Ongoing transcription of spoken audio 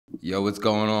Yo, what's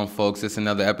going on, folks? It's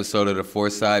another episode of The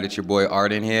Foresight. It's your boy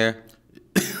Arden here.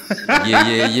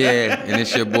 Yeah. And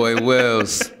it's your boy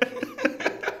Wills.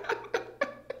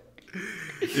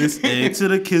 It's A to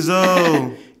the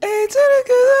Kizzo. A to the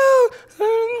Kizzo.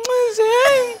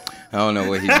 I don't know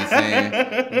what he be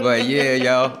saying. But yeah,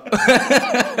 y'all.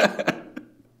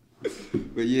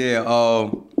 But yeah,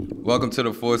 welcome to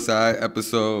The Foresight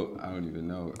episode. I don't even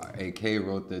know. AK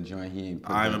wrote the joint. He ain't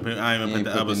put I ain't put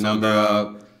the episode number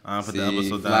down. up. I ain't put the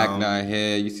episode Flack down. not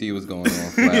here. You see what's going on,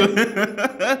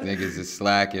 Flack. Niggas is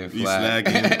slacking, You Flack.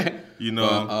 slacking, you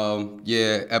know. But,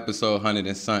 yeah, episode 100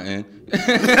 and something.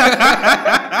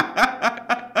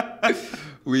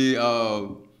 We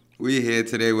here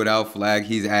today without Flag.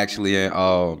 He's actually in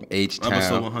H-Town.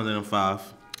 Episode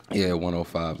 105. Yeah,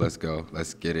 105. Let's go.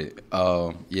 Let's get it.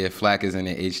 Yeah, Flack is in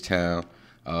the H-Town,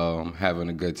 having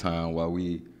a good time while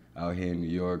we out here in New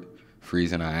York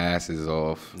freezing our asses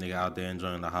off. Nigga out there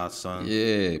enjoying the hot sun.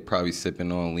 Yeah, probably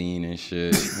sipping on lean and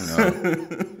shit. You know.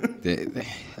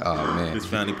 Oh man. His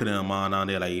family putting him on down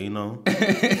there, like, you know.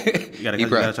 You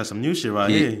gotta try some new shit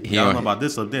right here. Y'all don't know about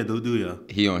this up there, do ya?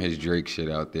 He on his Drake shit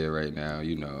out there right now.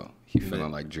 You know, he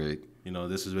feeling like Drake. You know,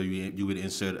 this is where you would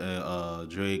insert a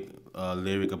Drake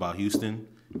lyric about Houston,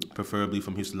 preferably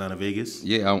from Houston, Atlanta, Vegas.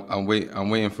 Yeah, I'm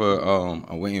waiting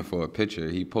for a picture.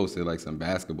 He posted like some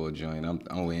basketball joint.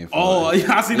 I'm waiting for. Oh,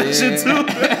 yeah, I see that shit too.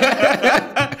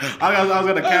 I was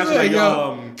gonna caption like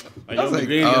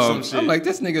some shit. I'm like,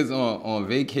 this nigga's on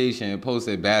vacation and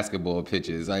posted basketball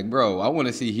pictures. Like, bro, I want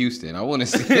to see Houston. I want to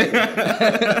see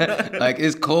it. Like,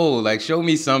 it's cold. Like, show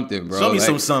me something, bro. Show me like,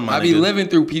 some sun, my I be nigga. living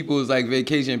through people's like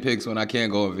vacation pics when I can't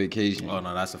go on vacation. Oh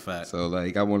no, that's a fact. So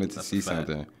like, I wanted to see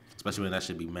something. Especially when that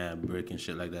should be mad brick and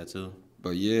shit like that too.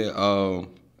 But yeah,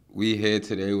 we here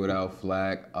today without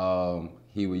Flack.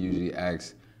 He would usually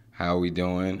ask how we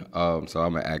doing. So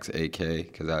I'm gonna ask AK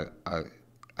because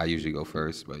I usually go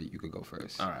first, but you could go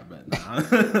first. All right, bet.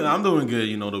 Nah, I'm doing good.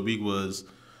 You know, the week was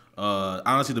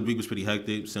honestly the week was pretty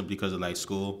hectic simply because of like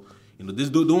school. You know,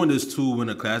 doing this 2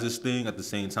 winter classes thing at the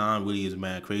same time really is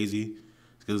mad crazy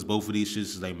because both of these shits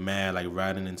is like mad like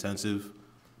riding intensive.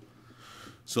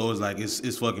 So it's like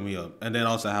it's fucking me up. And then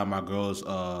also I had my girl's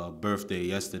birthday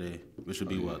yesterday, which would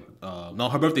be what? No,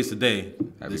 her birthday's today.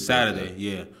 It's Saturday,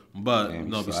 yeah. But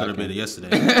no, we celebrated yesterday.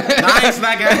 Nah, I ain't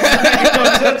slacking.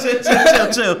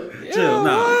 Chill.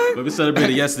 Nah, but we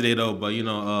celebrated yesterday though. But you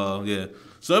know, yeah.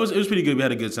 So it was pretty good. We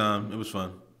had a good time. It was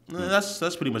fun.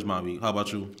 That's pretty much my week. How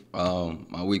about you?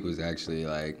 My week was actually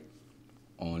like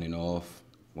on and off.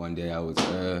 One day I was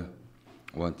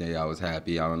one day I was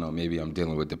happy. I don't know. Maybe I'm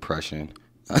dealing with depression.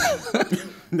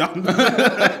 No, you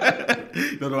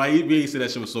said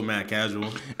that shit was so mad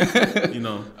casual. You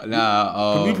know.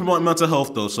 Nah. We promote mental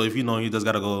health though, so if you know you just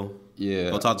gotta go. Yeah.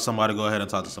 Go talk to somebody. Go ahead and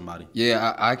talk to somebody.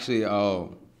 Yeah, I actually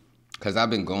cause I've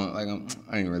been going like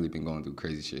I ain't really been going through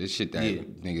crazy shit. It's shit that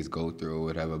niggas go through or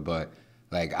whatever. But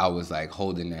like I was like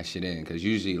holding that shit in, cause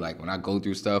usually like when I go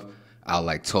through stuff, I'll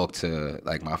like talk to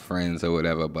like my friends or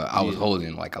whatever. But I was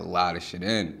holding like a lot of shit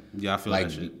in. Yeah, I feel like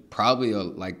that shit. Probably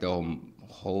like the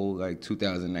whole like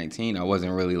 2019, I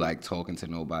wasn't really like talking to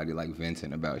nobody, like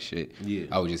venting about shit. Yeah.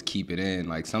 I would just keep it in.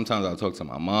 Like sometimes I'll talk to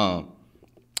my mom,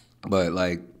 but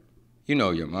like, you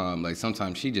know your mom, like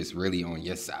sometimes she just really on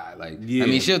your side. Like, I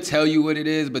mean, she'll tell you what it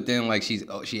is, but then like she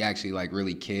actually like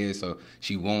really cares, so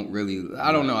she won't really.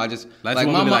 I don't know. I just like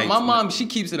my mom. She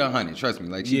keeps it 100. Trust me,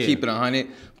 like she keep it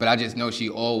 100. But I just know she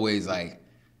always like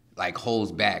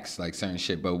holds back like certain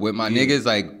shit. But with my niggas,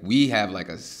 like we have like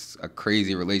a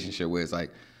crazy relationship where it's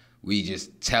like we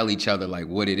just tell each other like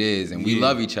what it is, and we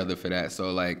love each other for that.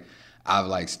 So like I've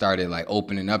like started like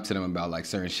opening up to them about like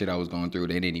certain shit I was going through.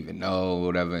 They didn't even know or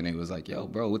whatever, and it was like, yo,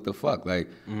 bro, what the fuck? Like,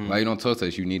 why you don't talk to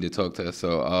us? You need to talk to us.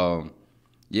 So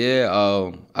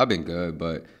I've been good,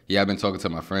 but yeah, I've been talking to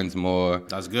my friends more.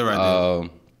 That's good right there.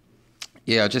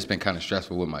 Yeah, I've just been kind of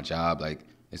stressful with my job. Like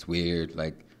it's weird.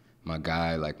 Like my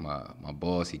guy, like my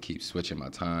boss, he keeps switching my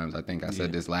times. I think I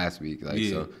said this last week. Like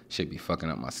so shit be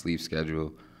fucking up my sleep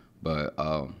schedule. But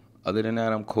other than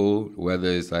that, I'm cool. The weather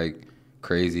is like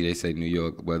crazy. They say New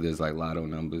York weather is like lotto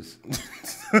numbers.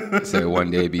 They say one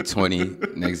day it'd be 20,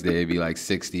 next day it'd be like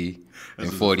 60,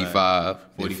 and 45,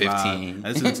 and 15.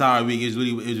 This entire week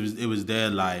it was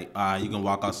dead like, all right, you can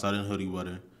walk outside in hoodie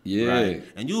weather. Yeah. Right?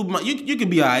 And you can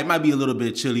be all right. It might be a little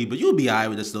bit chilly, but you'll be all right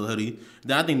with this little hoodie.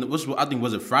 Then I think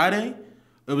was it Friday?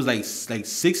 It was like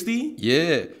 60.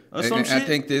 Yeah. Or some shit. I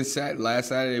think this last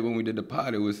Saturday when we did the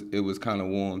pod, it was kind of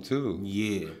warm too.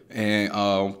 Yeah. And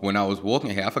when I was walking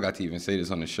here, I forgot to even say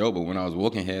this on the show, but when I was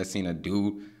walking here, I seen a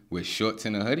dude with shorts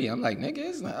and a hoodie. I'm like, nigga,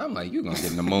 it's not. I'm like, you gonna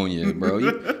get pneumonia, bro.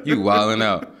 You wilding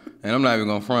out. And I'm not even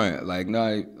gonna front. Like,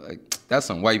 no, like that's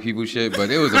some white people shit.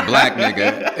 But it was a black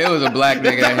nigga. It was a black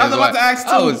nigga. And his wife.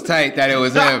 I was tight that it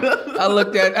was him. I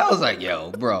looked at. I was like,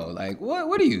 yo, bro. Like,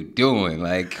 what are you doing?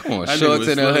 Like, come on, shorts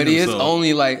and a hoodie. It's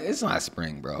only like it's not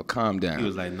spring, bro. Calm down. He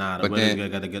was like, nah. But then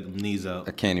gotta get them knees out.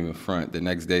 I can't even front. The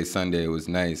next day, Sunday, it was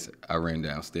nice. I ran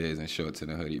downstairs in shorts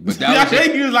and a hoodie. But that was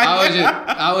just, he was like,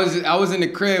 I was in the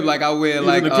crib. Like I wear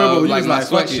like my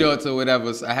sweatshorts or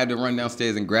whatever. So I had to run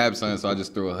downstairs and grab something. So I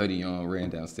just threw a hoodie on, ran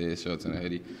downstairs, shorts and a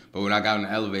hoodie. But when I got in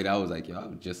the elevator, I was like, yo, I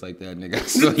was just like that nigga I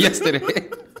saw yesterday.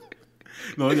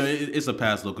 No, it's a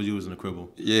pass though, cause you was in the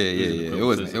cribble. Yeah. It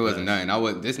wasn't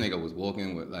nothing. This nigga was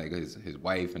walking with like his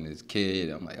wife and his kid.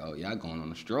 I'm like, oh, y'all going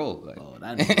on a stroll. Like, oh,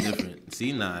 that nigga different.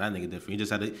 See, nah, that nigga different. He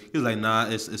just had to. He was like, nah,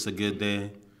 it's a good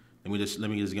day. Let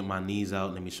me just get my knees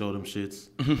out. Let me show them shits.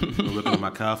 Ripping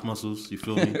my calf muscles. You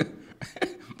feel me?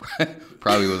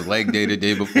 Probably was leg day the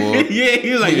day before. Yeah,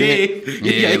 he was like,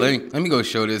 yeah. Let me go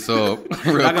show this off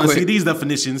real I gotta quick. see these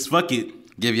definitions. Fuck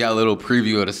it. Give y'all a little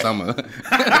preview of the summer.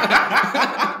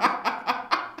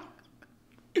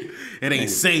 It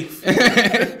ain't safe.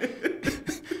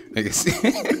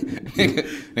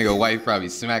 Nigga wife probably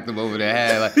smacked him over the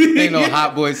head like, ain't no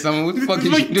hot boy summer. What the fuck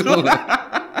is you doing?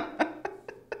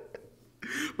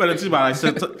 But then she's like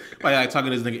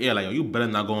talking to this nigga ear like, yo, you better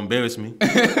not go embarrass me.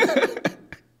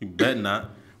 You better not.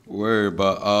 Word,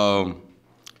 but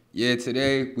yeah,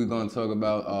 today we're gonna talk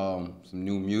about some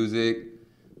new music.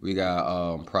 We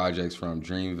got projects from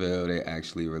Dreamville. They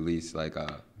actually released like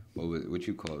a what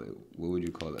you call it? What would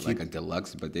you call it? Like a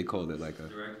deluxe, but they called it like a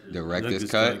director's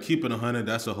cut. Keep It 100.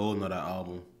 That's a whole nother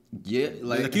album. Yeah,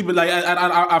 like keep it like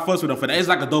I fuss with them for that. It's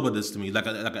like a double disc to me, like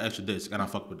an extra disc, and I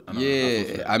fuck with it.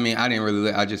 Yeah, I mean, I didn't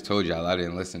really. I just told y'all I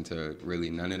didn't listen to really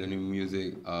none of the new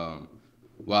music.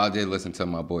 Well, I did listen to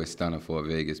my boy Stunner for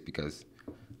Vegas because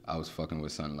I was fucking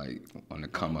with something like on the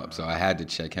come up, so I had to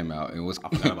check him out. It was I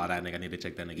forgot about that nigga. I need to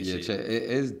check that nigga shit.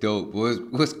 It's dope.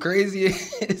 What's crazy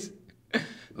is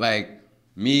like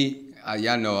me.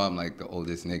 Y'all know I'm like the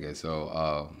oldest nigga,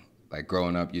 so. Like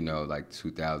growing up, you know, like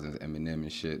 2000s Eminem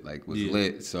and shit, like was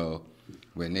lit. So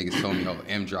when niggas told me, oh,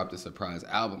 M dropped a surprise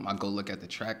album, I go look at the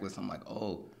track list. I'm like,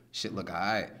 oh, shit look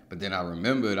alright. But then I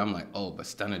remembered, I'm like, oh, but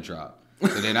Stunner dropped.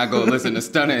 So then I go listen to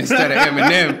Stunner instead of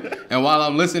Eminem. And while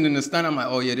I'm listening to Stunner, I'm like,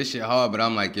 oh yeah, this shit hard. But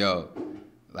I'm like, yo,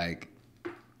 like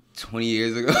 20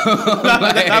 years ago,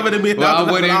 like, I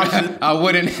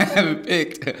wouldn't have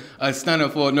picked a Stunner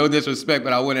for, no disrespect,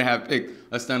 but I wouldn't have picked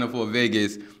a Stunner for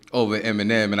Vegas over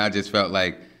Eminem, and I just felt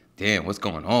like, damn, what's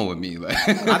going on with me? Like,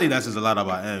 I think that's just a lot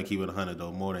about M, Keep It 100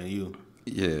 though, more than you.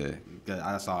 Yeah,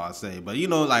 that's all I say. But you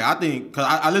know, like I think, cause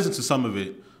I listened to some of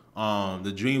it.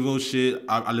 The Dreamville shit,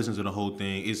 I listened to the whole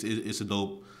thing. It's a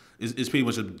dope. It's pretty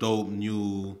much a dope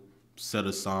new set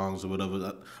of songs or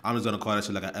whatever. I'm just gonna call that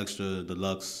shit like an extra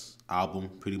deluxe album,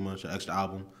 pretty much an extra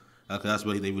album. Cause that's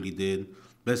what they really did.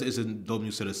 But it's a dope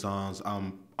new set of songs.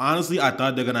 Honestly, I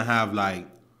thought they're gonna have like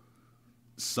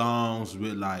songs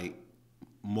with like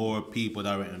more people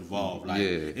that were involved. Like,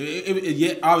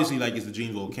 yeah, obviously like it's the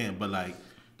Dreamville camp, but like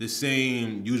the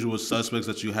same usual suspects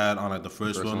that you had on like the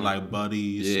first one, like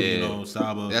Buddy,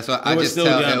 Saba. That's what I just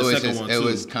tell. It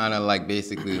was kind of like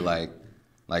basically like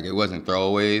it wasn't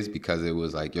throwaways because it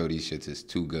was like, yo, these shits is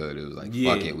too good. It was like,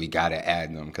 fuck it, we gotta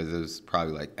add them because it was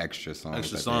probably like extra songs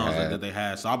that they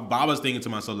had. So I was thinking to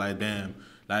myself like, damn,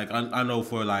 like I know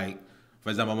for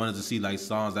example, I wanted to see like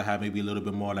songs that have maybe a little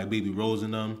bit more like Baby Rose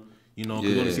in them, you know,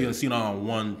 because you only see it on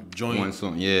one joint. One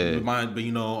song, yeah. But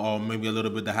you know, or maybe a little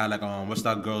bit that had like what's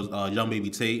that girl's Young Baby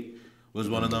Tate was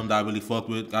one of them that I really fucked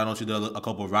with. I know she did a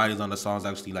couple of writings on the songs that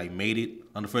actually like made it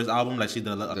on the first album. Like she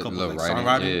did a couple of like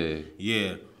songwriting.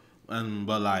 Yeah.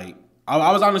 But like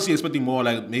I was honestly expecting more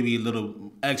like maybe a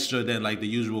little extra than like the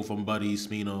usual from Buddy,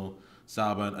 Smino,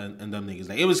 Saba, and them niggas.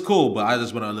 Like it was cool, but I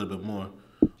just wanted a little bit more.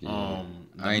 Yeah.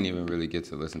 I ain't even really get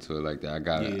to listen to it like that.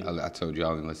 I told you I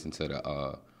only listened to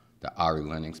the Ari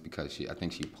Lennox because I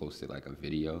think she posted like a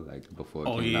video like before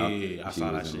it came out. Yeah. I she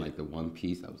saw was that in shit. like the One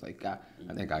Piece. I was like, God.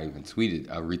 I think I even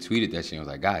retweeted that shit. I was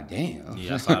like, God damn.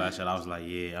 Yeah, I saw that shit. I was like,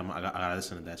 yeah, I gotta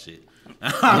listen to that shit.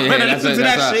 Listen to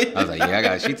that shit. I was like, yeah, I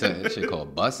got. She took that shit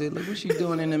called Bust It. Look what she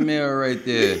doing in the mirror right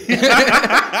there.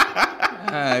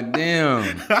 God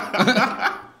damn.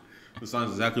 The song's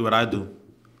exactly what I do.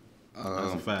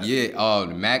 That's a fact. Yeah,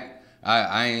 the Mac,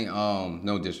 I ain't,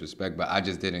 no disrespect, but I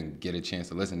just didn't get a chance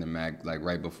to listen to Mac, like,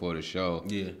 right before the show.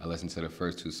 Yeah. I listened to the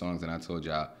first two songs, and I told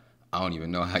y'all, I don't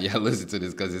even know how y'all listen to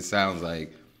this, because it sounds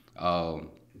like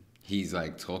he's,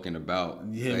 like, talking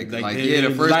about,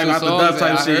 the first two songs,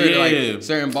 I heard, like,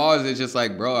 certain bars, it's just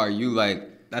like, bro, are you, like...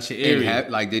 That's your area.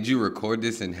 Like, did you record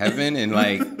this in heaven? And,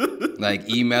 like, like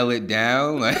email it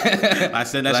down. Like, I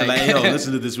said that shit like, yo,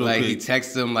 listen to this real quick. He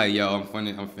texts him like, yo,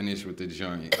 I'm finished with the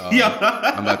joint.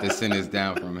 I'm about to send this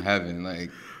down from heaven.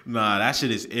 Like, nah, that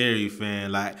shit is airy,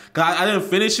 fam. Like, cause I didn't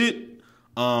finish it,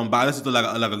 but I listened to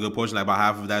like a good portion, like about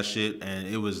half of that shit, and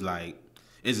it was like,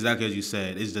 it's exactly as you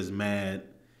said. It's just mad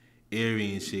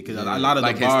airy and shit. Cause a lot of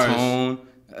like the bars, his tone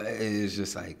is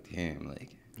just like, damn,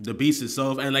 like the beats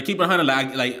itself, and like keep it 100,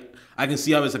 like I can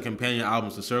see how it's a companion album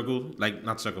to Circle, like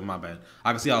not Circle, my bad.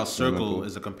 I can see how Circle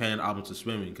is a companion album to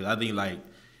Swimming, because I think like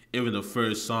even the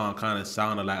first song kind of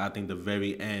sounded like I think the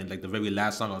very end, like the very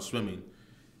last song on Swimming,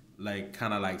 like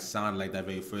kind of like sounded like that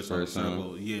very first song on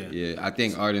Circle. Yeah. I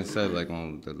think Arden said like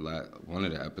on the one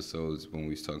of the episodes when we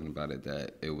was talking about it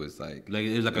that it was like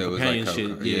it was like a companion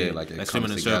shit. Yeah, like it like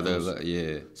comes together. Like,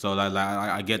 yeah. So like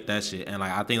I get that shit, and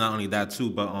like I think not only that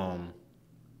too, but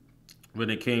when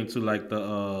it came to like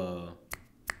the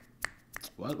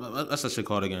what's that shit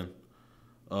called again?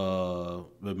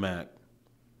 With Mac,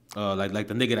 like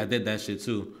the nigga that did that shit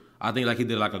too. I think like he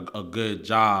did like a good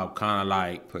job, kind of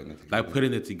like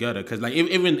putting it together. Cause like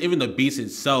even the beats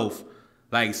itself,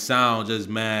 like sound just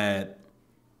mad.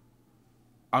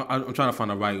 I'm trying to find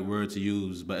the right word to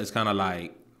use, but it's kind of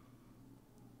like.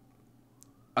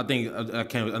 I think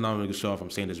I'm not really sure if I'm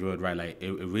saying this word right, like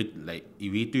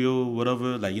ethereal,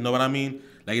 whatever. Like, you know what I mean?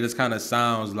 Like, it just kind of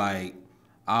sounds like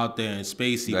out there and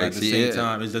spacey, like, but at the same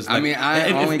time, it's just like... I mean,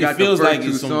 I only got the first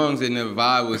two songs, and the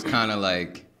vibe was kind of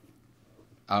like,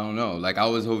 I don't know. Like, I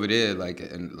was over there, like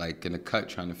in the cut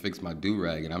trying to fix my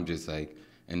do-rag, and I'm just, like,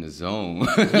 in the zone.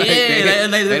 Yeah,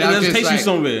 it just takes you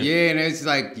somewhere. Yeah, and it's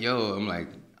like, yo,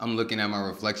 I'm looking at my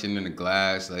reflection in the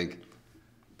glass, like...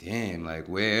 Damn, like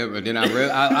wherever. Then I'm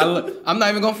not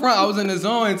even gonna front. I was in the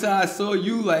zone until I saw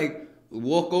you like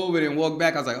walk over and walk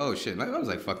back. I was like, oh shit. I was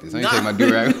like, fuck this. I ain't take my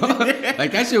do-rag off.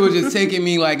 Like that shit was just taking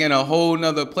me like in a whole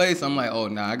nother place. I'm like, oh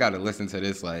nah, I gotta listen to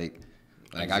this. Like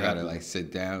exactly. I gotta like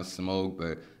sit down, smoke,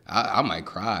 but I might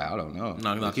cry. I don't know.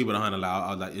 No, keep it 100.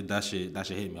 Like that shit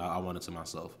hit me. I want it to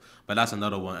myself. But that's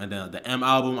another one. And then the M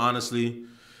album, honestly,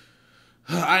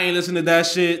 I ain't listening to that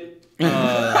shit.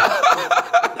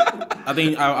 I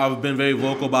think I've been very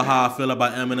vocal about how I feel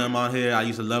about Eminem on here. I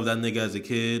used to love that nigga as a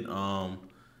kid.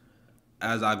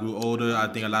 As I grew older, I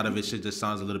think a lot of his shit just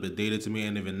sounds a little bit dated to me.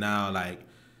 And even now, like,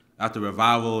 after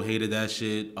Revival, hated that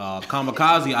shit.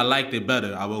 Kamikaze, I liked it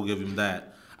better. I will give him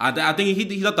that. I think he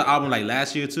dropped the album, like,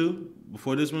 last year, too,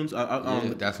 before this one.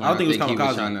 That's when I think he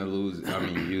was trying to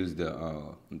use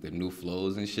the new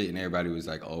flows and shit, and everybody was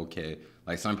like, okay.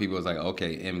 Like, some people was like,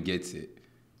 okay, M gets it.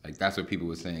 Like, that's what people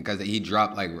were saying. Because he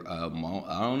dropped, like, I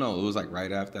don't know. It was, like,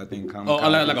 right after, I think, Kamikaze. Oh,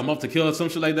 like a month to kill or some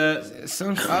shit like that?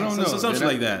 I don't know. Some shit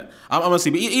like that. I'm going to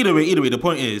see. But either way, the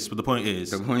point is,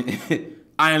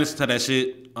 I ain't listen to that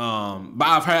shit. But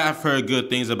I've heard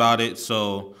good things about it,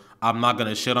 so I'm not going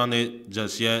to shit on it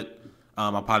just yet.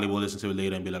 I probably will listen to it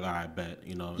later and be like, all right, bet,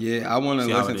 you know. Yeah, I want to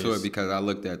listen to it because I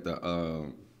looked at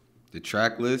the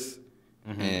track list,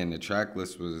 and the track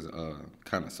list was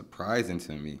kind of surprising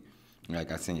to me.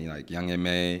 Like, I seen, like, Young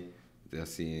M.A., I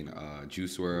seen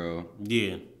Juice WRLD.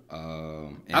 Yeah.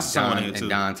 And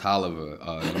Don Toliver.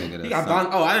 I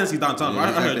didn't see Don Toliver.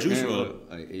 I heard Juice WRLD.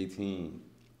 Like, 18.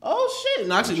 Oh, shit.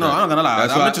 No, actually, no, I'm not going to lie.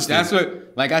 I'm interested. That's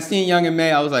what, like, I seen Young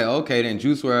M.A., I was like, okay. Then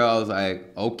Juice WRLD, I was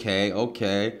like,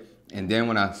 okay. And then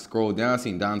when I scrolled down, I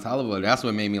seen Don Toliver. That's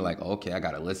what made me like, okay, I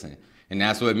got to listen. And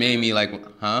that's what made me like,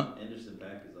 huh?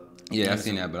 Yeah, I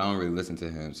seen that, but I don't really listen to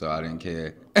him, so I didn't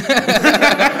care.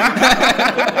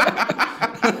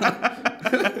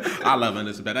 I love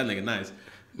Anderson Paak. That nigga nice.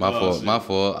 My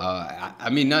fault. I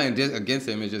mean, nothing against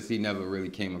him. It's just he never really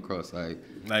came across like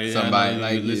somebody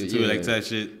like listen to it like that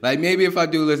shit. Like maybe if I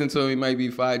do listen to him, he might be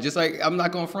fine. Just like I'm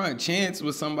not gonna front. Chance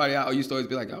was somebody I used to always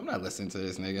be like, I'm not listening to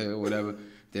this nigga or whatever.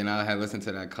 Then I had listened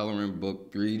to that Coloring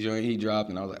Book 3 joint he dropped,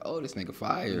 and I was like, oh, this nigga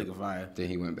fire. Then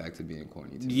he went back to being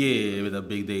corny, too. Yeah, with the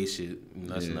Big Day shit.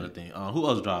 That's another thing. Who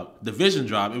else dropped? Division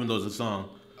dropped, even though it's a song.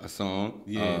 A song?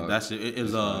 Yeah, that shit. It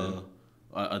was a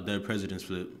Dead President's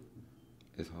flip.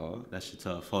 It's hard. That shit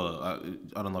tough. Hold up.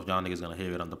 I don't know if y'all niggas gonna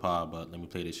hear it on the pod, but let me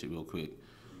play this shit real quick.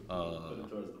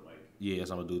 Yeah, that's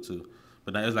what I'm gonna do, too.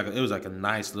 But it was like a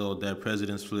nice little Dead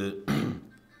President's flip.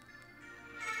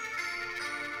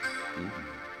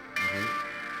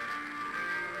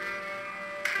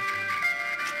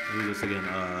 It was just again,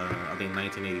 I think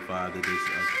 1985 did this,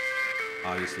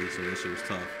 obviously, so this shit was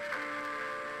tough.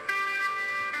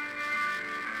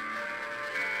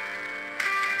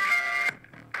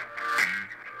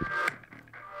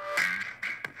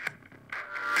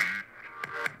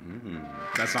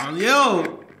 That's on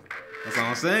yo. That's all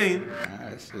I'm saying.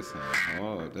 Nice. That's just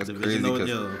hard. That's Division crazy know, because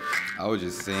yo. I was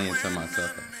just saying to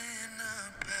myself.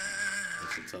 That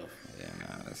shit tough. Yeah,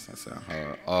 nah, that's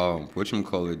hard.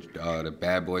 Whatchamacallit, the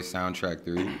Bad Boys soundtrack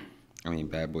 3. I mean,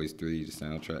 Bad Boys 3, the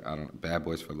soundtrack. I don't. Bad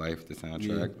Boys for Life, the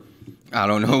soundtrack. Yeah. I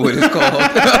don't know what it's called.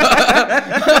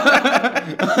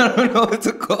 I don't know what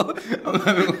it's called. I'm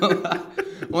not even gonna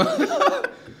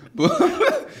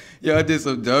lie. Yo, I did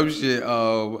some dumb shit.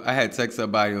 I had text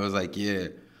somebody and was like, yeah.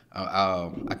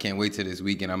 I can't wait till this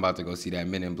weekend. I'm about to go see that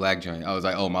Men in Black joint. I was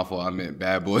like, oh, my fault. I meant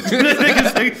Bad Boys.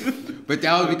 But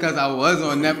that was because I was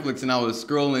on Netflix and I was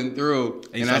scrolling through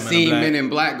and I seen Men in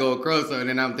Black go across. So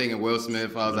then I'm thinking Will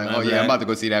Smith. I was like, oh yeah, I'm about to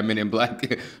go see that Men in Black.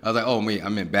 I was like, oh wait, I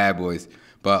meant Bad Boys.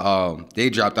 But they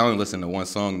dropped. I only listened to one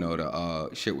song though. The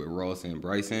shit with Ross and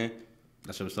Bryson.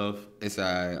 That's your stuff. It's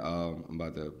I'm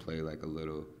about to play like a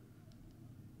little.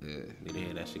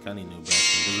 Yeah, that shit kind of new back.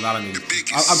 There's a lot of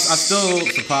niggas. I'm still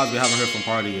surprised we haven't heard from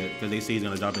Party yet because they say he's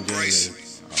gonna drop in January.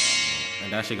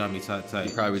 And that shit got me tight.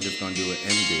 He probably just gonna do an M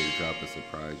Day to drop a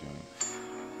surprise joint.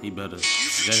 He better.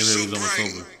 January is almost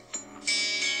over.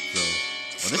 So,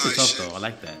 well, this is tough though. I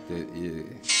like that. Yeah.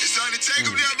 It's time to take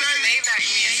him down, baby. Maybach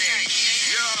music.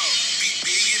 Yo,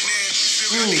 billionaire,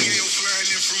 still got the hell flying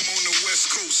in from on the West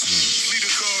Coast. Fleet of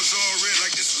cars all red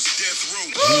like this was death row.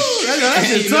 That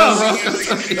shit tough.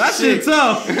 That shit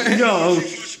tough. Yo.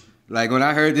 Like when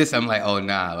I heard this, I'm like, oh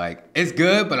nah, like it's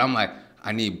good, but I'm like,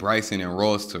 I need Bryson and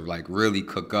Ross to like really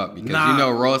cook up because you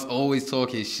know Ross always talk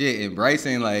his shit and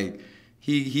Bryson like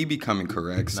he be coming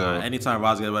correct. So anytime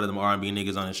Ross gets better than R&B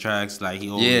niggas on his tracks, like he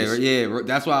always yeah.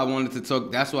 That's why I wanted to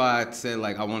talk. That's why I said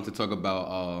like I wanted to talk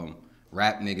about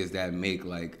rap niggas that make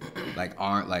like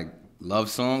aren't like love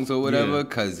songs or whatever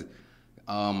because.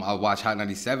 I watched Hot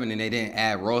 97 and they didn't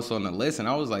add Ross on the list and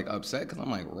I was like upset because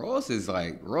I'm like Ross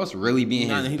really being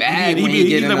his bag when he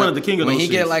get one of the king of when those he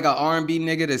shits. Get like an R&B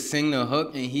nigga to sing the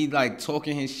hook and he like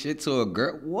talking his shit to a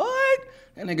girl. What?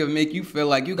 That nigga make you feel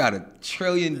like you got $1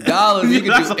 trillion. You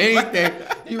can do anything.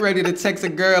 You ready to text a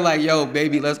girl like, yo,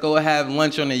 baby, let's go have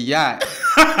lunch on the yacht.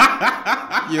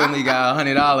 You only got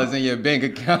 $100 in your bank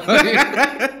account.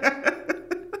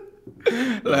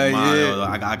 Like,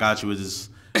 I got you with this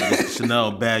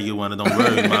Chanel bag you wanted. Don't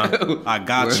worry, man. I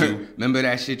got you. Remember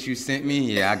that shit you sent me?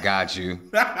 Yeah, I got you.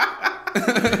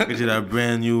 Get you that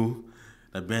brand new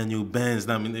Benz.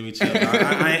 Let me chill.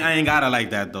 I ain't got it like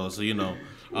that though. So you know,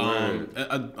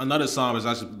 another song is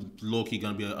actually low key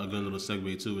gonna be a good little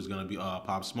segue too. It's gonna be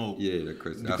Pop Smoke. Yeah, the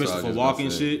Christopher Walken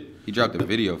shit. He dropped a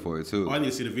video for it too. Oh, I need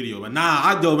to see the video, but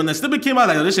when the snippet came out,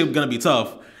 like this shit gonna be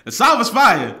tough. The song was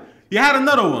fire. You had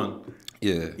another one.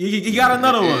 Yeah. You got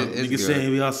another one. Niggas saying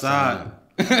we outside.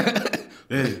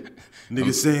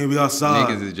 Niggas saying we outside.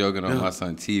 Niggas is joking on my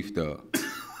son's teeth though.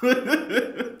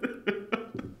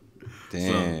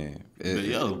 Damn.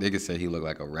 Niggas said he looked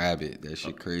like a rabbit. That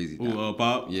shit crazy. Ooh,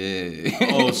 Pop? Yeah.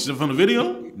 Oh, shit from the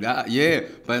video? Nah, yeah.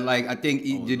 But like I think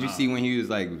did you see when he was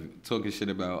like talking shit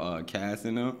about Cass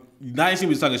and them? I didn't see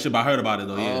me talking shit, but I heard about it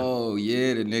though, yeah. Oh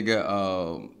yeah, the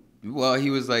nigga well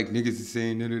he was like niggas is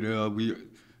saying we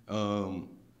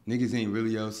niggas ain't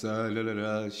really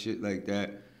outside, shit like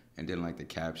that. And then like the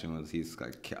caption was he's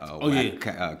like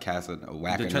trashing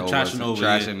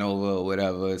over or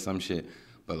whatever, some shit.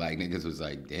 But like niggas was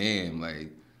like, damn,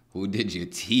 like who did your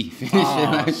teeth and shit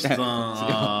like that.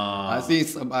 I seen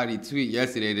somebody tweet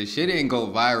yesterday. The shit didn't go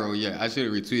viral yet. I should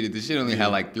have retweeted. The shit only had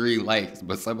like 3 likes,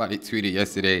 but somebody tweeted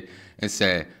yesterday and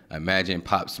said, "Imagine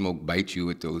Pop Smoke bite you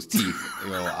with those teeth."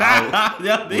 Yo,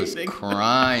 I was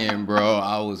crying, bro.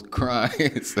 I was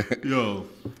crying. Yo,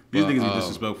 these niggas be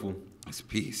disrespectful.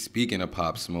 Speaking of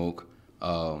Pop Smoke,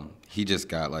 he just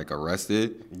got like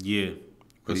arrested. Yeah.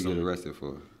 What did he get arrested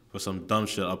for? For some dumb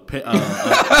shit. For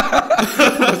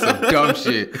some dumb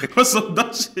shit. For some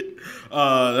dumb shit.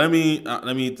 Let me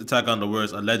attack on the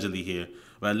words allegedly here.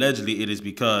 But allegedly it is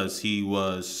because he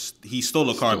stole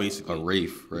a car basically. A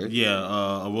Wraith, right?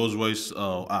 Yeah, a Rolls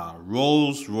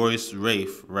Royce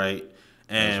Wraith, right?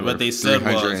 And what they said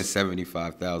was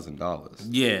 $375,000.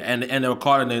 Yeah, and they were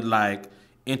calling it like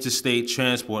interstate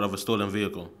transport of a stolen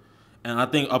vehicle. And I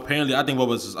think what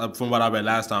was from what I read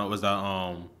last time was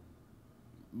that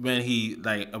when he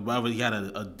had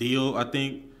a deal, I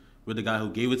think, with the guy who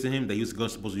gave it to him, that he was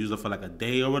supposed to use it for like a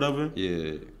day or whatever.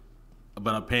 Yeah.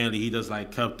 But apparently he just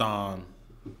like kept on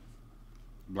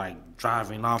like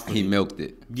driving off. He milked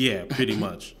it. Yeah, pretty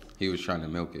much. He was trying to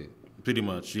milk it. Pretty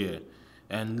much, yeah.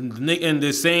 And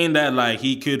they're saying that like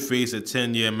he could face a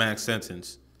 10-year max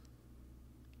sentence.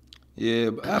 Yeah,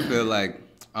 but I feel like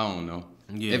I don't know.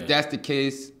 Yeah. If that's the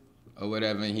case or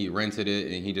whatever, and he rented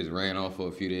it and he just ran off for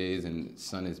a few days, and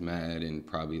son is mad and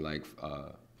probably like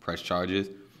press charges.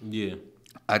 Yeah.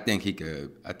 I think he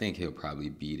could. I think he'll probably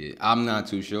beat it. I'm not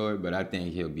too sure, but I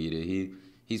think he'll beat it.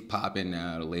 He's popping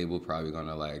now. The label probably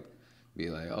gonna like be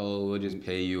like, oh, we'll just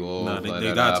pay you off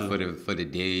they got to. for the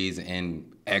days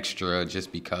and extra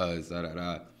just because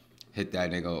hit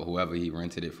that nigga, whoever he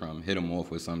rented it from, hit him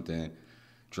off with something,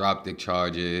 drop the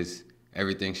charges.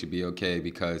 Everything should be okay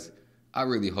because I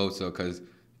really hope so because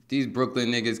these Brooklyn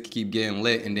niggas keep getting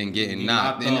lit and then getting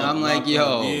knocked. And I'm like,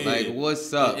 yo, like,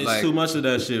 what's up? It's like, too much of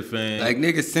that shit, fam. Like,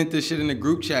 niggas sent this shit in the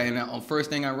group chat, and the first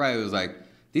thing I write was like,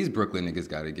 these Brooklyn niggas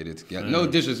gotta get it together. No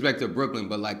disrespect to Brooklyn,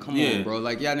 but like, come on, bro.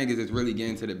 Like, y'all niggas is really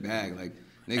getting to the bag. Like,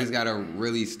 niggas gotta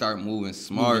really start moving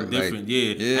smart. Moving different, like,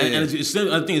 yeah. And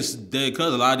I think it's dead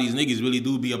because a lot of these niggas really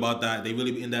do be about that. They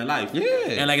really be in their life. Yeah.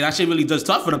 And like, that shit really does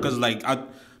tough for them because like,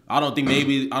 I don't think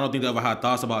they ever had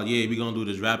thoughts about, we gonna do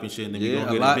this rapping shit and then we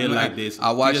gonna get a bit like this.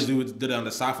 I watched, they just did it on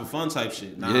the side for fun type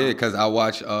shit. Nah. Yeah, because I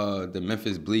watched the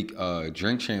Memphis Bleak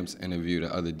Drink Champs interview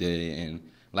the other day, and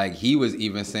like he was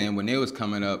even saying when they was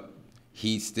coming up,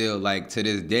 he still like to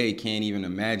this day can't even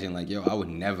imagine like, yo, I would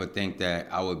never think that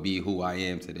I would be who I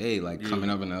am today. Like coming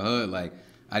up in the hood, like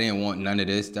I didn't want none of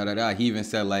this, He even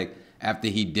said like after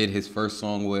he did his first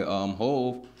song with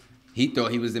Hove, he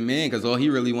thought he was the man because all he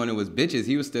really wanted was bitches.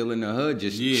 He was still in the hood,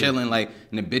 just chilling, like,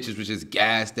 and the bitches was just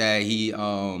gassed that he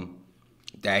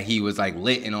was like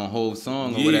litting on Hove's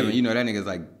song or whatever. You know that nigga's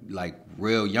like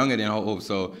real younger than Hove,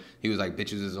 so he was like,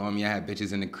 bitches is on me. I had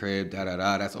bitches in the crib,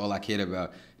 That's all I cared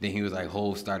about. Then he was like,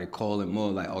 Hove started calling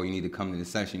more like, oh, you need to come to the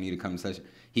session. You need to come to the session.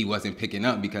 He wasn't picking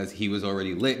up because he was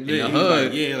already lit in the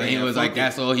hood. And he was like,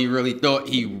 that's all he really thought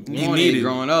he wanted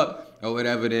growing up. Or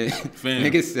whatever then.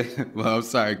 Niggas said, well, I'm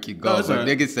sorry, keep going. But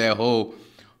niggas said Hove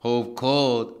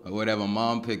called or whatever.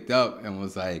 Mom picked up and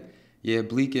was like, yeah,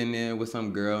 Bleak in there with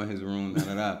some girl in his room,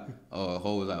 Oh,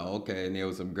 Hove was like, okay. And there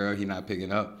was some girl he not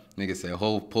picking up. Nigga said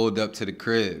Hove pulled up to the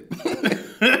crib.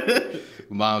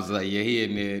 Mom was like, yeah, he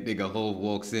in there. Nigga, Hove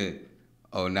walks in.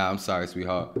 Oh, nah, I'm sorry,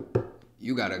 sweetheart.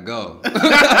 You gotta go.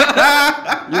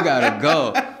 You gotta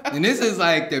go. And this is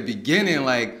like the beginning,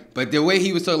 like, but the way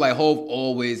he was so like, Hove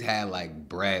always had like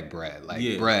bread, bread.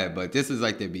 But this is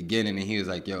like the beginning, and he was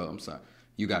like, yo, I'm sorry,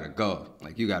 you gotta go.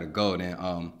 Like, you gotta go.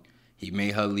 Then he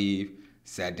made her leave,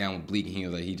 sat down with Bleak, and he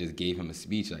was like, he just gave him a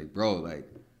speech, like, bro, like,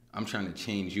 I'm trying to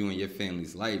change you and your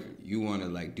family's life. You wanna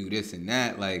like do this and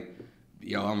that, like,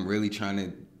 yo, I'm really trying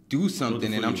to do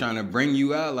something, and I'm trying to bring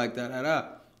you out, like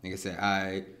Nigga said,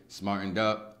 I smartened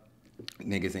up.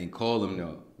 Niggas ain't call him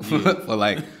though for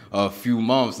like a few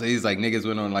months. So he's like, niggas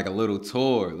went on like a little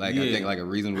tour, like I think like a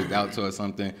Reasonable Doubt tour or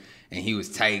something, and he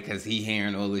was tight because he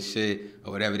hearing all this shit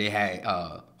or whatever. They had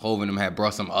Hove and them had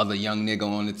brought some other young nigga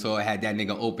on the tour, had that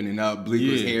nigga opening up.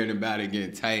 Bleak was hearing about it,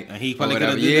 getting tight, and he probably could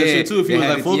have did that shit too if he was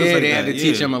like focused like they that. Had to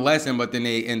teach him a lesson, but then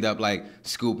they end up like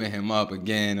scooping him up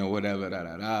again or whatever.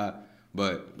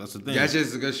 But that's the thing. That's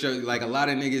just gonna show you, like, a lot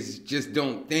of niggas just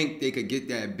don't think they could get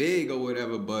that big or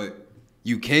whatever, but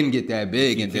you can get that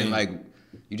big, and then like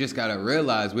you just gotta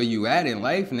realize where you at in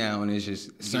life now, and it's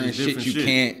just certain shit you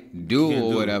can't do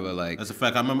or whatever. Like, that's a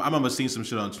fact. I remember seeing some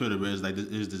shit on Twitter where it's like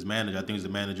there's this manager. I think he's the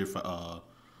manager for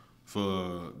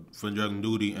Drug and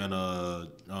Duty,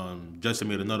 and Justin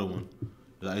made another one.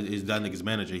 Is that nigga's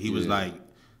manager? He was like.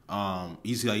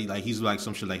 He's like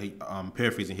some shit like I'm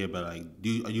paraphrasing here, but like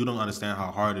you don't understand how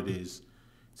hard it is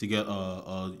to get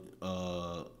a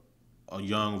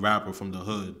young rapper from the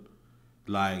hood,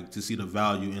 like to see the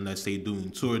value in, let's say,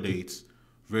 doing tour dates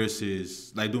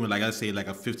versus like doing like, let's say, like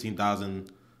a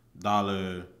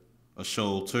 $15,000 a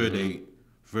show tour date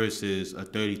versus a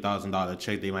 $30,000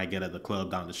 check they might get at the club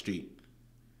down the street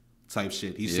type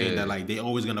shit. He's saying that like they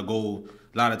always gonna go.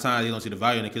 A lot of times they don't see the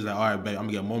value in it because like, all right, babe, I'm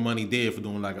gonna get more money there for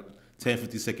doing like a 10,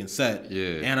 50-second set.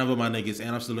 Yeah. And I'm with my niggas,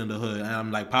 and I'm still in the hood, and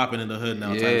I'm like popping in the hood now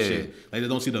type shit. Like they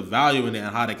don't see the value in it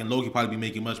and how they can low-key probably be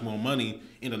making much more money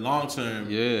in the long term.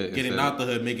 Yeah. Getting out the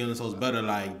hood, making themselves better,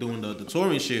 like doing the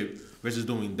touring shit versus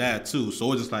doing that too.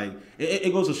 So it's just like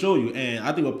it goes to show you. And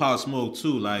I think with Pop Smoke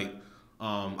too, like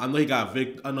I know he got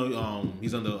Vic. I know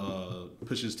he's under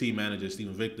Pusha's team manager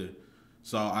Steven Victor.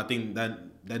 So I think that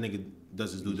nigga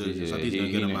does his due diligence. I think he's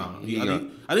gonna get him out. I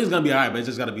think it's gonna be alright, but it's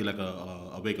just gotta be like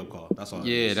a wake up call. That's all.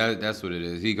 Yeah, that's what it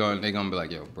is. They gonna be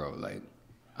like, yo, bro, like,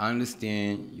 I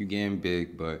understand you getting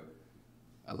big, but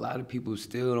a lot of people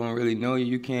still don't really know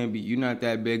you. You're not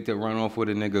that big to run off with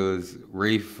a nigga's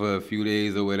Rafe for a few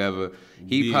days or whatever.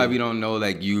 He probably don't know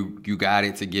like you got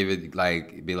it to give it,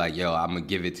 like be like, yo, I'm gonna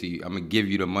give it to you. I'm gonna give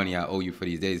you the money I owe you for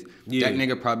these days. That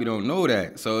nigga probably don't know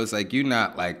that. So it's like you're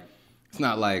not like. It's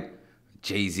not like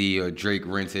Jay-Z or Drake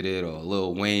rented it or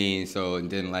Lil Wayne. So, and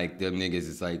then like them niggas,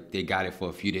 it's like they got it for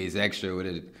a few days extra with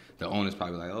it. the owner's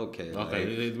probably like, okay.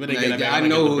 I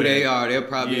know who they are. They're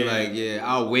probably like,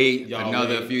 I'll wait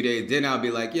another few days. Then I'll be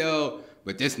like, yo,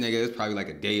 but this nigga is probably like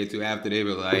a day or two after they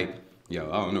were like, yo,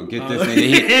 I don't know, get this nigga.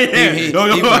 He where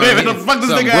the fuck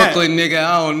this some nigga Brooklyn nigga,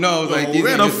 I don't know. Like, these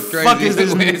where the niggas fuck crazy. is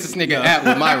this Where's this nigga at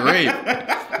with my rape?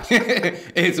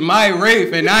 It's my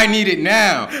rape, and I need it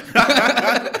now.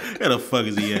 Where the fuck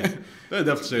is he at?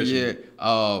 That's yeah.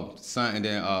 And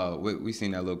then we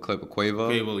seen that little clip of Quavo.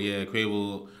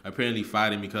 Quavo apparently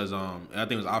fighting because I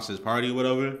think it was Offset's party or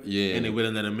whatever. Yeah. And they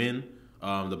wouldn't let him in.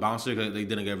 The bouncer, they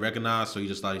didn't get recognized, so he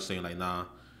just started saying like, nah,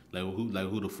 who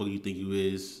the fuck you think you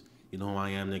is? You know who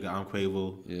I am, nigga. I'm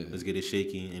Quavo. Yeah. Let's get it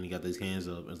shaking. And he got his hands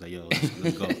up. It's like, yo,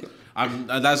 let's go. I don't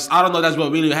know if that's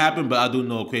what really happened, but I do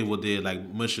know Quavo did like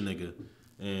mush a nigga.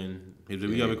 And he was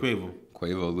like, Quavo.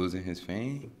 Quavo losing his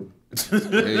fame? Crazy.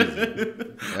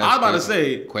 I was about to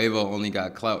say Quavo only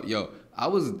got clout. Yo, I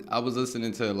was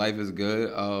listening to Life is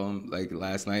Good like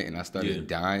last night, and I started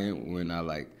dying when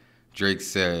Drake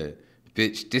said,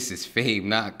 bitch, this is fame,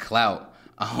 not clout.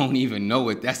 I don't even know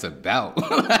what that's about.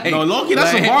 No, Loki,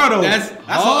 that's a bar though. That's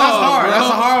hard. Bro. That's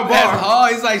a hard bar. That's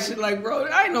hard. It's like shit. Like, bro,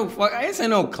 I ain't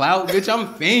saying no clout, bitch.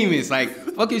 I'm famous. Like,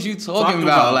 fuck is you talking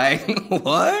about? Like,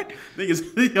 what?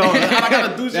 Niggas, yo, I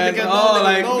gotta do shit. That's all.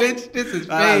 Like, bitch, this is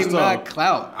fame, not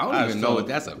clout. I don't even know what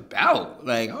that's about.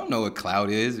 Like, I don't know what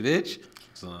clout is, bitch.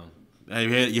 So,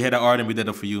 hey, you had that art and we did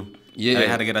it for you. Yeah, I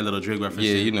had to get that little Drake reference.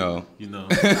 Yeah, in. you know.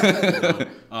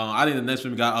 I think the next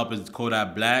one we got up is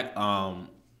Kodak Black.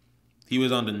 He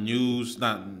was on the news,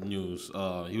 not news.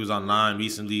 He was online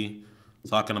recently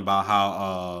talking about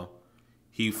how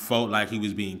he felt like he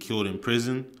was being killed in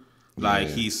prison. Like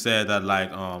he said that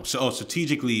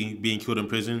strategically being killed in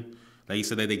prison. Like he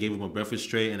said that they gave him a breakfast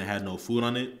tray and it had no food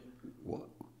on it. What?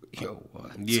 Yo,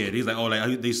 what? Yeah, he's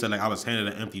like, they said I was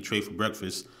handed an empty tray for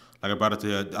breakfast. Like I brought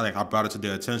it to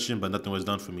their attention, but nothing was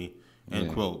done for me.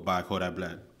 End quote by Kodak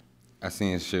Black. I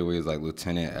seen shit where he's like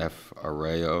Lieutenant F.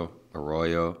 Arroyo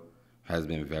has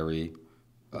been very,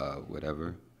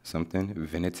 vindictive.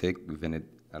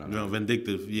 I don't know.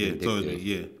 Vindictive. Yeah, totally.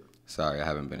 Yeah. Sorry, I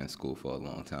haven't been in school for a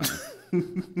long time.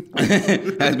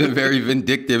 Has been very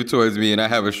vindictive towards me, and I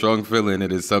have a strong feeling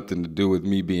it is something to do with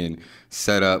me being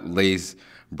set up, laced,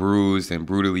 bruised, and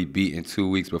brutally beaten 2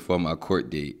 weeks before my court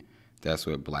date. That's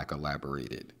what Black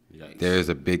elaborated. Yikes. There is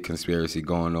a big conspiracy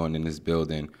going on in this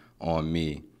building on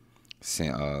me.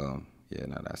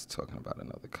 That's talking about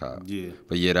another cop. Yeah.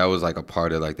 But yeah, that was like a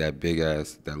part of like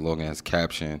that long ass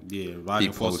caption. Yeah,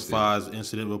 writing falsifies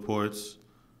incident reports,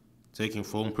 taking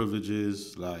phone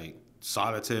privileges, like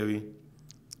solitary.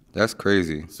 That's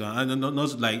crazy. So I know a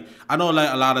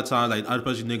lot of times, like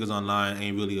especially niggas online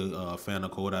ain't really a fan of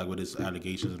Kodak with his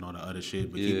allegations and all that other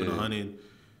shit. But keeping 100,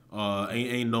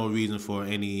 ain't no reason for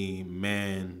any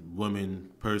man, woman,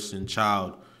 person,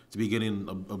 child to be getting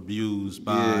abused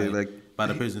by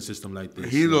the prison system like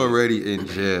this. He's already in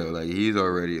jail. Like he's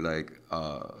already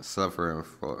suffering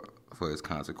for his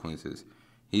consequences.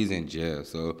 He's in jail,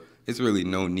 so it's really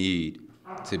no need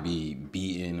to be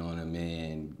beating on a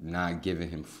man, not giving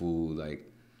him food,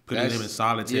 putting him in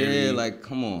solitary. Yeah, like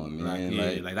come on,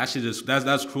 man. Like that shit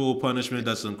that's cruel punishment.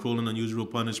 That's some cruel and unusual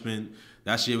punishment.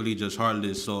 That shit really just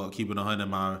heartless. So keeping 100,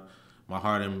 my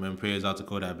heart and prayers out to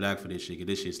Kodak Black for this shit. 'Cause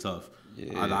this shit's tough.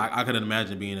 Yeah. I couldn't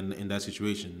imagine being in that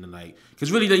situation, and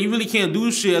cause really you really can't do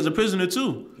shit as a prisoner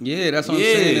too. Yeah, that's what I'm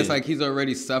saying. It's like he's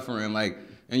already suffering,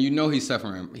 and you know he's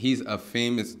suffering. He's a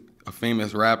famous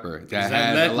rapper that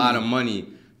has a lot of money,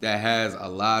 that has a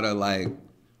lot of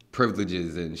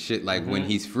privileges and shit. When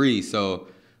he's free, so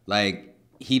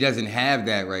he doesn't have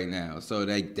that right now. So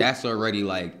that's already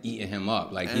eating him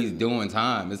up. He's doing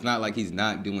time. It's not like he's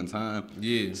not doing time.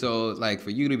 Yeah. So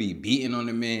for you to be beating on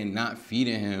the man, not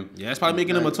feeding him. Yeah, that's probably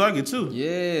making him a target too.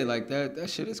 Yeah, that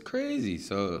shit is crazy.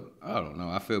 So I don't know.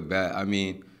 I feel bad. I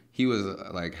mean, he was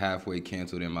halfway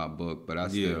canceled in my book, but I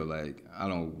still I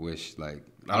don't wish I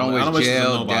don't wish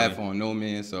jail, death on no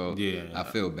man. So I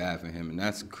feel bad for him, and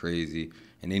that's crazy.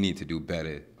 And they need to do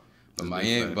better.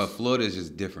 But Florida's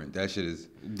just different. That shit is.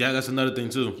 Yeah, that's another thing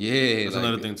too. Yeah, that's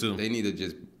another thing too. They need to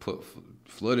just put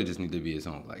Florida just need to be its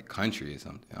own country or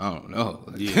something. I don't know.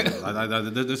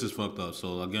 This is fucked up.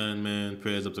 So again, man,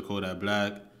 prayers up to Kodak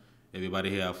Black.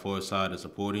 Everybody here at Foresight is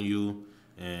supporting you,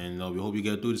 and we hope you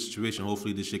get through the situation.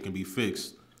 Hopefully, this shit can be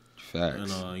fixed.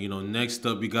 Facts. And next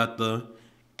up we got the.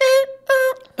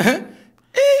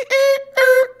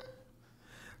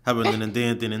 I don't know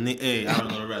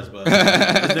the rest, but this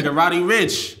nigga Roddy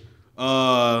Ricch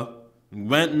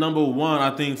went number one.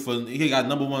 I think he got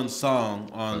number one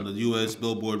song on the U.S.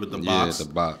 Billboard with the Box. Yeah,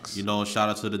 the Box. Shout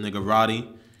out to the nigga Roddy.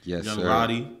 Yes, young sir.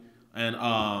 Roddy. And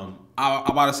I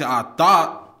I'm about to say I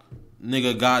thought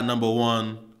nigga got number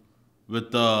one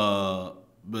with the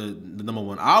number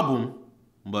one album,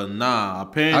 but nah.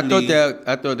 Apparently,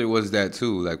 I thought it was that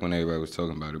too. Like when everybody was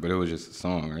talking about it, but it was just a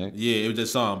song, right? Yeah, it was just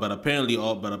a song. But apparently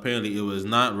it was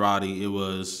not Roddy. It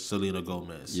was Selena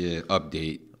Gomez. Yeah,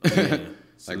 update. Yeah, like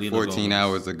Selena 14 Gomez.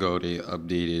 hours ago, they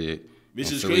updated it. Which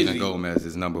and is Selena crazy. Gomez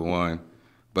is number one,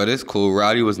 but it's cool.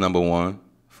 Roddy was number one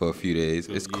for a few days.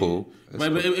 It's cool.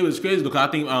 But it was crazy because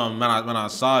I think when I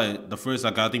saw it, the first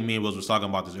I think me and Wills was talking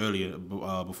about this earlier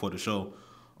before the show.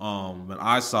 When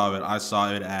I saw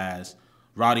it as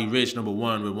Roddy Ricch number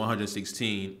one with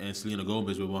 116 and Selena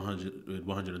Gomez with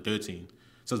 113.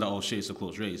 So it's like, oh shit, it's a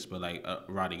close race. But like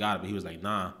Roddy got it, but he was like,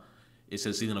 nah. It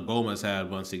said Selena Gomez had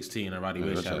 116 and Roddy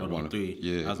Ricch had 103.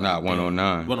 Yeah, I was it's not like,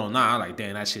 109. 109. I was like,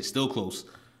 damn, that shit's still close.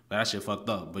 But that shit fucked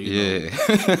up. But you know, Yeah,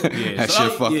 that So,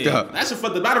 shit fucked up. That shit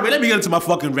fucked up. By the way, let me get into my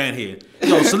fucking rant here.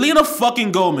 Yo, Selena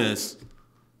fucking Gomez.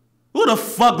 Who the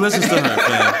fuck listens to her,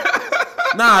 fam?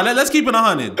 Nah, let's keep it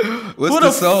 100. What's Who the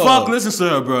the song? fuck listens to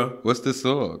her, bro? What's the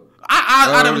song?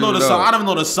 I don't even know the know. song. I don't even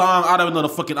know the song. I don't even know the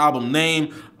fucking album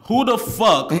name. Who the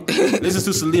fuck listens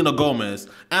to Selena Gomez?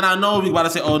 And I know we about to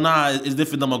say, oh nah, it's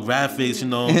different demographics, you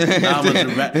know.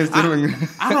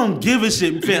 I don't give a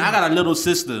shit, fam. I got a little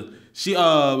sister. She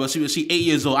 8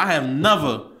 years old. I have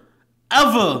never,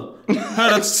 ever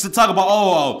heard her talk about,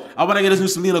 oh, I want to get this new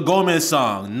Selena Gomez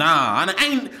song. Nah,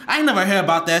 I ain't never heard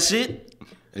about that shit.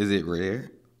 Is it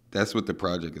Rare? That's what the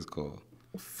project is called.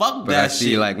 Fuck But that I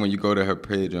see shit. like when you go to her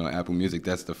page on Apple Music,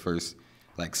 that's the first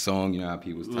like song. You know how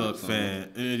people's top Look, songs. fam.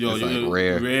 It's like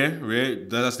Rare.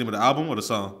 That's the name of the album or the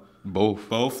song? Both.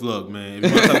 Both. Look, man.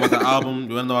 If you want to talk about the album,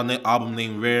 you want to know our album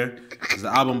named Rare? It's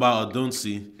the album by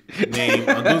Odunsi named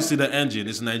Odunsi the Engine.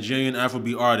 It's a Nigerian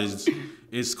Afrobeat artist.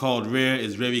 It's called Rare.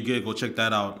 It's very good. Go check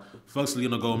that out. Fuck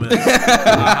Selena Gomez.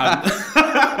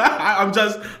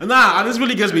 This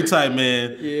really gets me tight,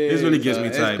 man. This really gets me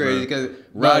tight, It's crazy bro. because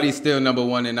Roddy's still number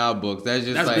one in our books. That's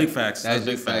like big facts. That's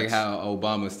That's just big like facts. how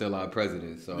Obama's still our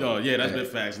president. So Yo, yeah, that's big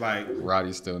facts. Like,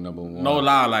 Roddy's still number one. no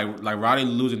lie, like Roddy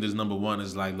losing this number one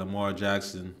is like Lamar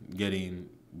Jackson getting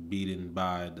beaten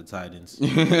by the Titans.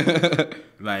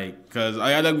 Like, cause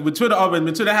when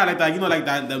Twitter had like that, you know, like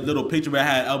that little picture where it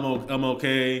had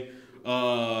MLK,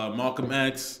 Malcolm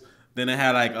X. Then it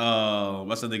had like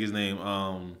what's the nigga's name?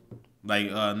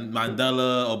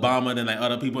 Mandela, Obama, then like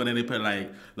other people, and then they put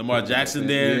like Lamar Jackson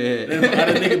there. Yeah.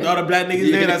 Then other black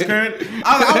niggas there that's current.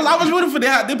 I was rooting for they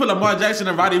put Lamar Jackson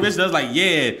and Roddy Ricch. I was like,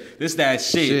 yeah, this that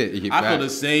shit. I feel the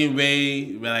same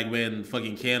way when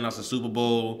fucking Cam lost the Super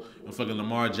Bowl and fucking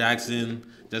Lamar Jackson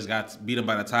just got beaten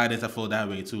by the Titans. I feel that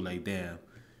way too. Like, damn.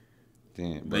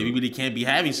 Damn, But we really can't be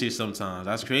having shit sometimes.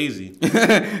 That's crazy.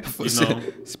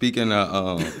 Speaking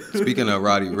of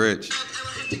Roddy Ricch,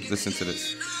 listen to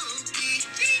this.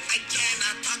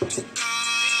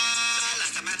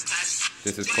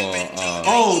 This is called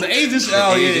The Asian shit. the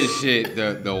Oh Asian yeah. shit,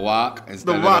 the walk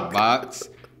instead of walk. the box.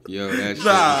 Yo, that shit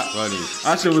Nah, was funny.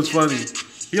 that shit was funny.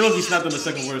 He looked snapped on the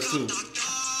second verse too.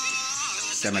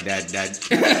 Said my dad.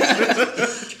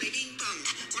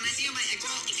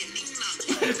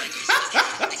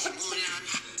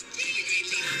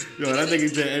 Yo, that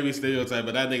nigga did every stereotype,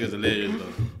 but that nigga's hilarious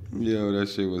though. Yo, that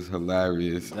shit was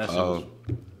hilarious. That shit was.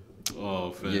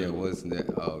 Oh, fam. Yeah, wasn't that?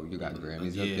 Oh, you got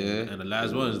Grammys up there. And the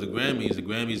last one is the Grammys. The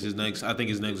Grammys is next. I think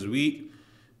it's next week.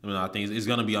 I think it's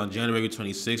gonna be on January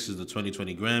 26th. Is the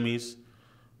 2020 Grammys.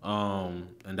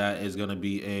 And that is gonna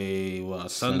be a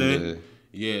Sunday.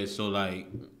 Yeah. So like,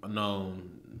 no,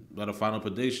 what are the final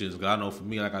predictions? 'Cause I know for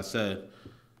me, like I said,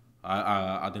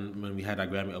 I didn't when we had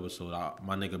that Grammy episode.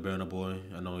 My nigga Burna Boy.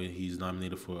 I know he's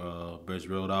nominated for Best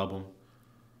Road Album.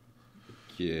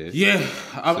 Yeah. Yeah,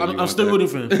 I'm still rooting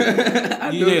for him. Yeah,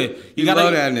 you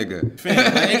love that nigga. Fam,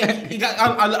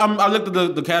 I looked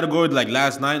at the category like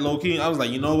last night, low key. I was like,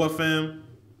 you know what, fam?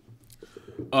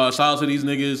 Shout out to these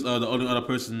niggas. The only other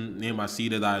person named I see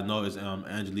that I know is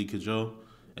Angelique Kidjo,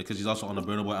 because she's also on the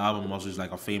Burna Boy album. Also, she's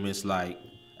like a famous like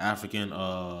African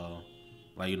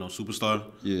superstar.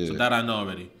 Yeah. So that I know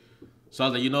already. So I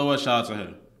was like, you know what? Shout out to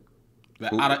her.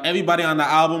 But out of everybody on the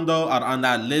album, though, on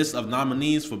that list of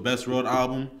nominees for Best Road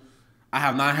Album, I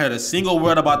have not heard a single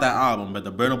word about that album. But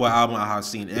the Burna Boy album, I have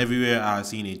seen everywhere. I have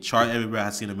seen it chart everywhere. I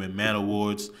have seen it win mad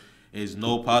awards. There's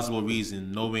no possible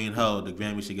reason, no way in hell, the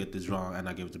Grammy should get this wrong, and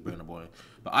I give it to Burna Boy.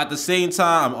 But at the same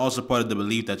time, I'm also part of the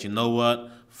belief that, you know what?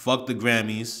 Fuck the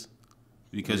Grammys.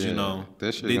 Because, they don't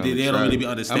really be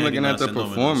understanding. I'm looking at the us and knowing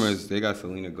performers. us. They got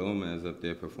Selena Gomez up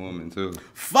there performing, too.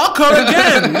 Fuck her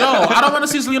again. No, I don't want to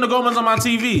see Selena Gomez on my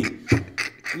TV.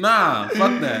 Nah,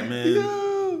 fuck that, man.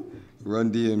 Yo. Run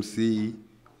DMC,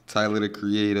 Tyler the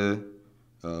Creator,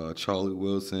 Charlie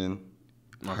Wilson,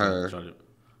 Okay, her, Charlie.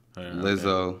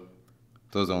 Lizzo. Okay.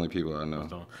 Those are the only people I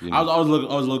know. You know. I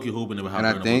was looking hoping they would have And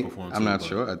I Burna Boy think, perform I'm too, not but-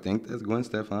 sure, I think that's Gwen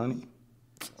Stefani.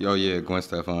 Yo, yeah, Gwen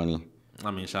Stefani.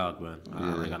 I mean, shout out Gwen. I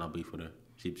Yeah. ain't got no beef with her.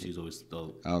 She's always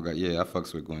dope. I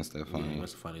fucks with Gwen Yeah, Stefani. Gwen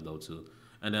Stefani though too.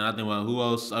 And then I think, well, who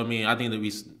else? I mean, I think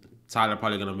that Tyler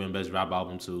probably gonna win best rap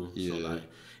album too. Yeah. So like,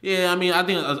 yeah, I mean, I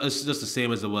think it's just the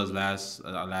same as it was last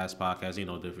podcast. Ain't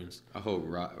no difference I hope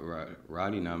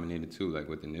Roddy nominated too, like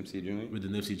with the Nipsey joint. with the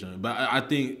Nipsey joint. But I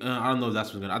think I don't know if that's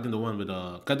what's gonna. I think the one with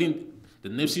 'cause I think the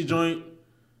Nipsey joint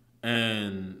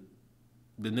and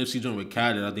the Nipsey joint with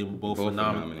Khaled, I think both Both are are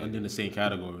nominated. I think in the same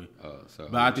category. So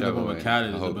But I think the whichever one with way, Khaled I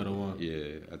is the hope- better one. Yeah,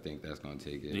 I think that's gonna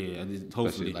take it. Yeah, Especially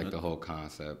hopefully. like the whole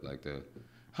concept, like the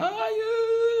higher.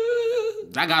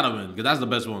 I gotta win because that's the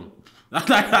best one. I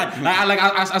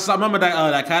remember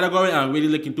that category. And I'm really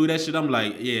looking through that shit. I'm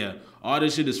like, yeah, all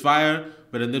this shit is fire,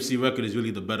 but the Nipsey record is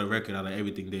really the better record out of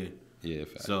everything there. Yeah,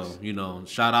 facts. So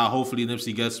shout out. Hopefully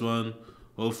Nipsey gets one.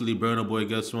 Hopefully Burna Boy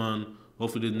gets one.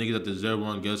 Hopefully the niggas that deserve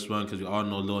one gets one because we all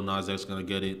know Lil Nas X gonna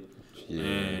get it. Yeah.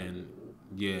 And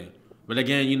yeah. But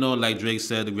again, like Drake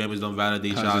said, the Grammys don't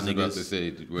validate I y'all was just about to niggas.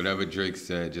 say, whatever Drake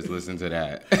said, just listen to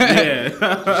that.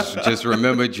 Yeah. just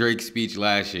remember Drake's speech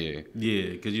last year. Yeah,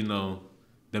 because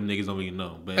them niggas don't really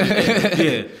know. But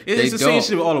yeah, it's the same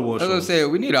shit with all award I was gonna shows. say,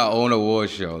 we need our own award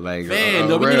show. Like, Man,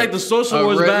 we need like the Social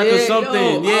Awards back or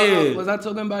something. Yeah. Was I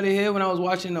talking about it here when I was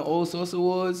watching the old Social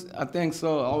Awards? I think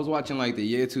so. I was watching like the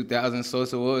year 2000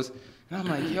 Social Awards. And I'm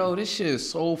like, yo, this shit is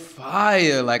so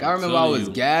fire. Like, I remember I was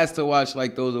gassed to watch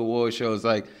like those award shows.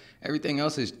 Like, everything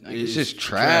else is like, it's just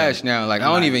trash now. Like, I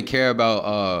don't even care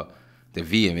about the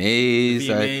VMAs.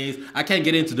 VMAs. I can't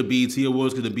get into the BET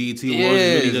Awards because the BET Awards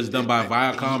is really just done by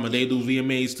Viacom and they do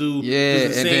VMAs too. Yeah,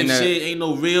 it's the same shit. Ain't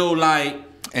no real like.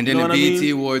 And then you know the what I BET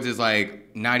mean? Awards is like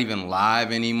not even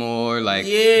live anymore. Like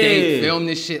Yeah. they film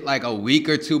this shit like a week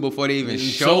or two before they even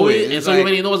show it. And It's so like, you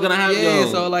already know what's gonna happen. yeah,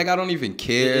 yo. so like I don't even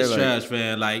care. It's like, trash,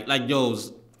 man. Like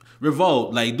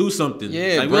revolt. Like do something.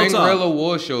 yeah, like, bring talk. real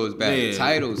award shows back. Yeah.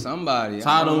 Title, somebody. I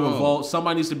Title, don't know. revolt.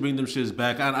 Somebody needs to bring them shits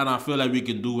back, and I feel like we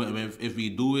can do it. I mean, if we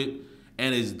do it,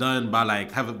 and it's done by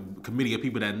like have a committee of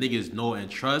people that niggas know and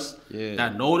trust,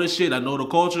 that know the shit, that know the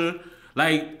culture.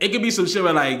 Like it could be some shit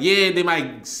where like they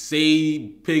might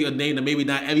pick a name that maybe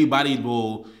not everybody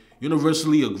will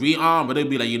universally agree on, but they'd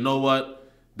be like, you know what,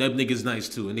 that nigga's nice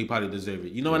too, and they probably deserve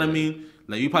it. You know what I mean?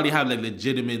 Like you probably have like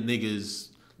legitimate niggas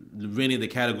winning the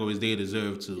categories they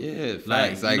deserve to. Yeah,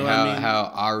 facts. Like you know how what I mean?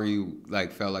 how Ari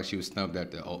like felt like she was snubbed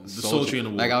at the Sultry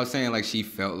Award. Like I was saying, like she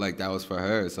felt like that was for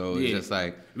her. So it's just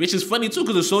like which is funny too,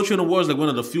 because the Sultry Awards like one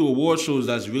of the few award shows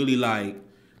that's really like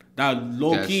that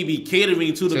low key be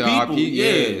catering to the people.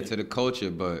 Yeah, to the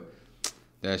culture, but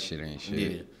that shit ain't shit.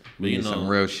 Yeah, but we need some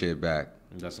real shit back.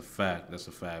 That's a fact.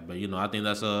 But I think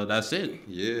that's it.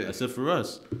 Yeah, that's it for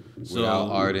us. So without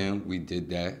Arden, we did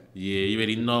that. Yeah, you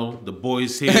already know the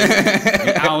boys here,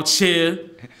 we out here,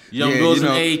 young girls in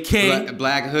AK,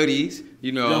 black hoodies.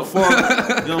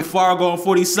 Young Fargo on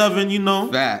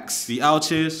 47. Facts. We out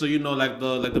here, so like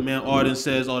the man Arden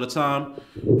says all the time.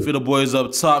 Feel the boys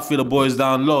up top, feel the boys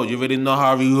down low. You already know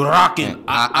how we rocking.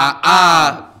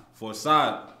 For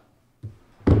side.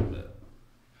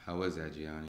 How was that, Gianni?